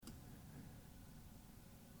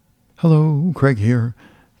Hello, Craig here.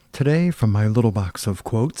 Today, from my little box of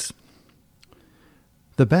quotes,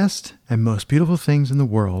 the best and most beautiful things in the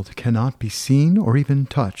world cannot be seen or even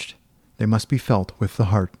touched. They must be felt with the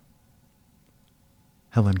heart.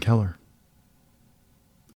 Helen Keller.